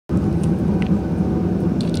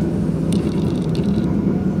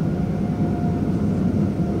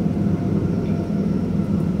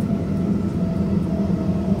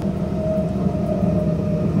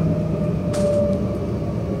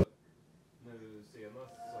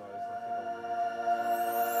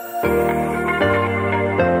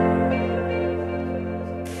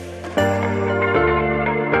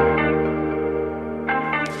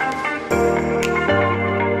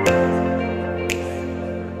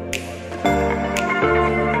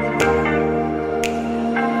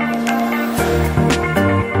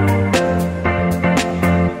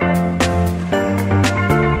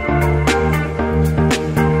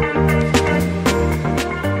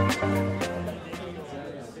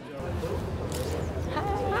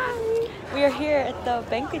we are here at the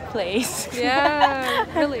banquet place. Yeah,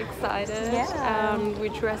 really excited. Yeah. We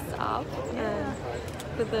dressed up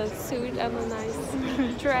with a suit and a nice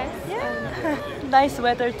dress. Yeah. Nice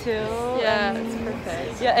weather too. Yeah, it's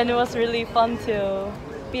perfect. Yeah, and it was really fun to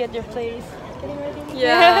be at your place. Getting ready.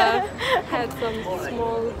 Yeah, had some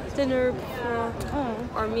small dinner before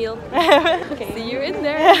our meal. Okay. See you in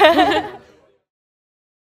there.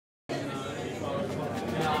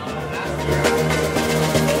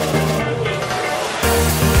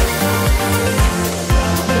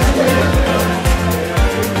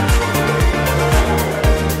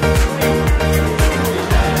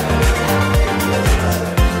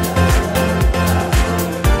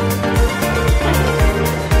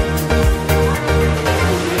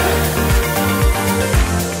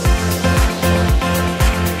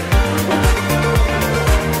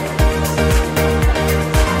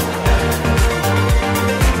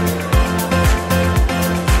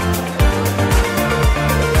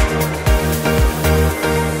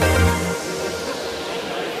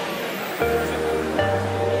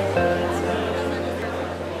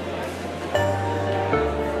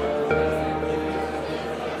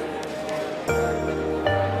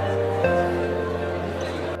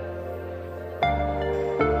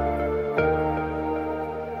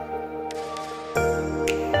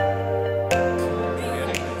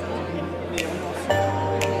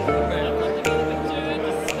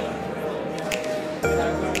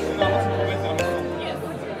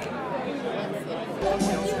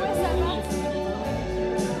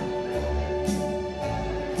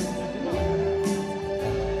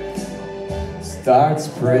 Start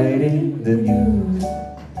spreading the news.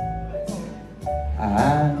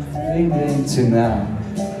 I'm thinking tonight.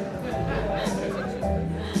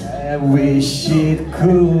 I wish it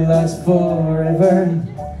could last forever.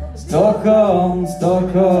 Stockholm,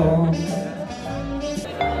 Stockholm.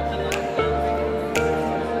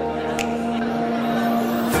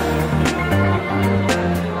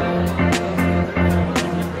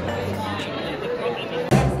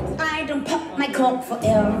 I don't pop my cork for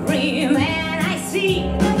every man. See.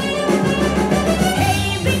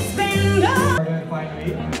 Hey, big spender.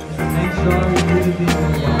 Finally, make sure you do the thing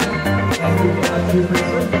on one. And we can add two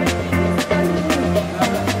person.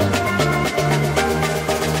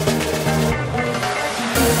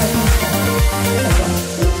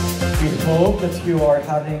 We hope that you are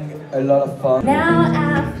having a lot of fun. Now I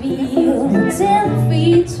feel 10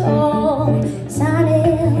 feet tall.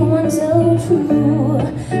 Sounding one so true.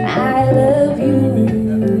 I love you.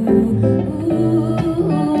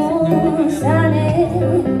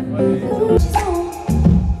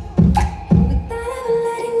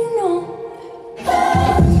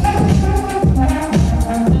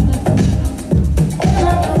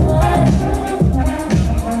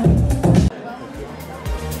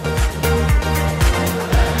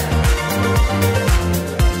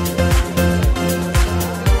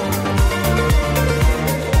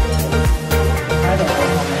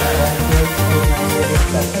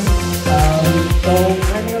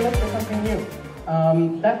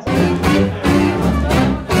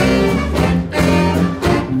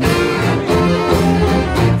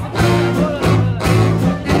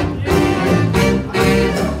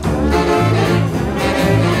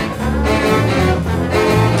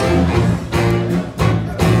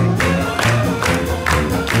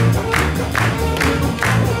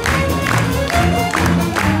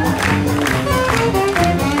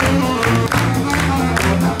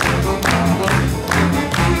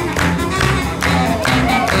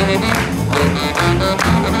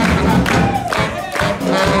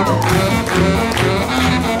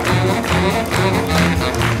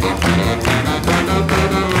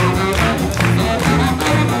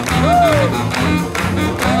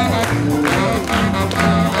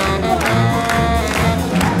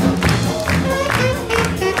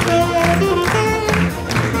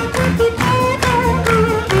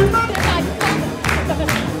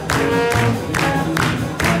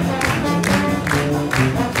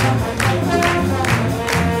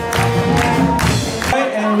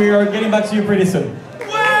 We are getting back to you pretty soon.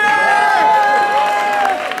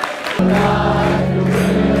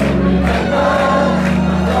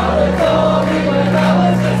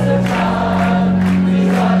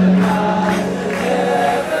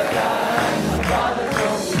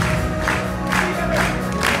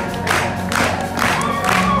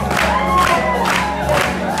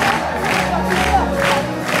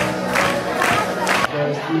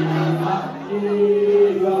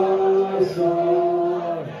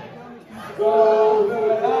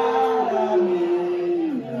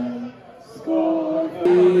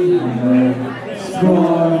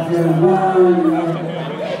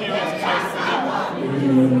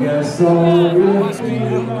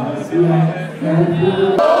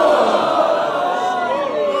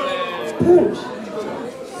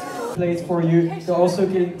 Place for you. They're also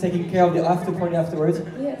taking care of the after party afterwards.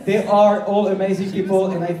 Yes. They are all amazing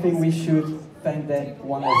people, and I think we should thank them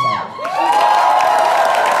one more time.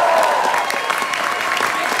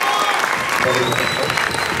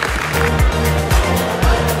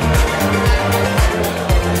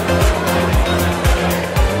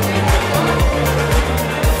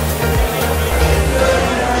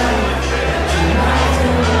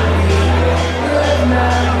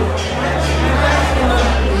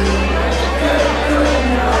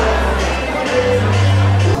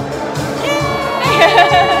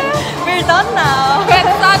 We're done now. We had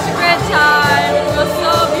such a great time. It was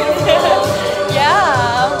so beautiful.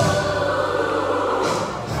 Yeah.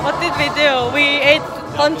 What did we do? We ate a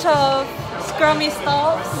bunch of scrummy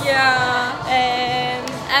stuffs. Yeah.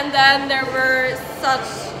 And then there were such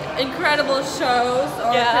incredible shows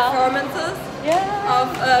or performances of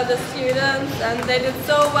the students, and they did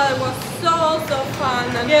so well. It was so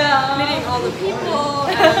fun, and meeting all the people,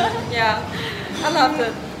 and I loved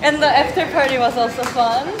it. And the after party was also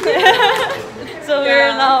fun. So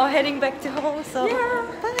we're now heading back to home. So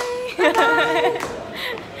bye.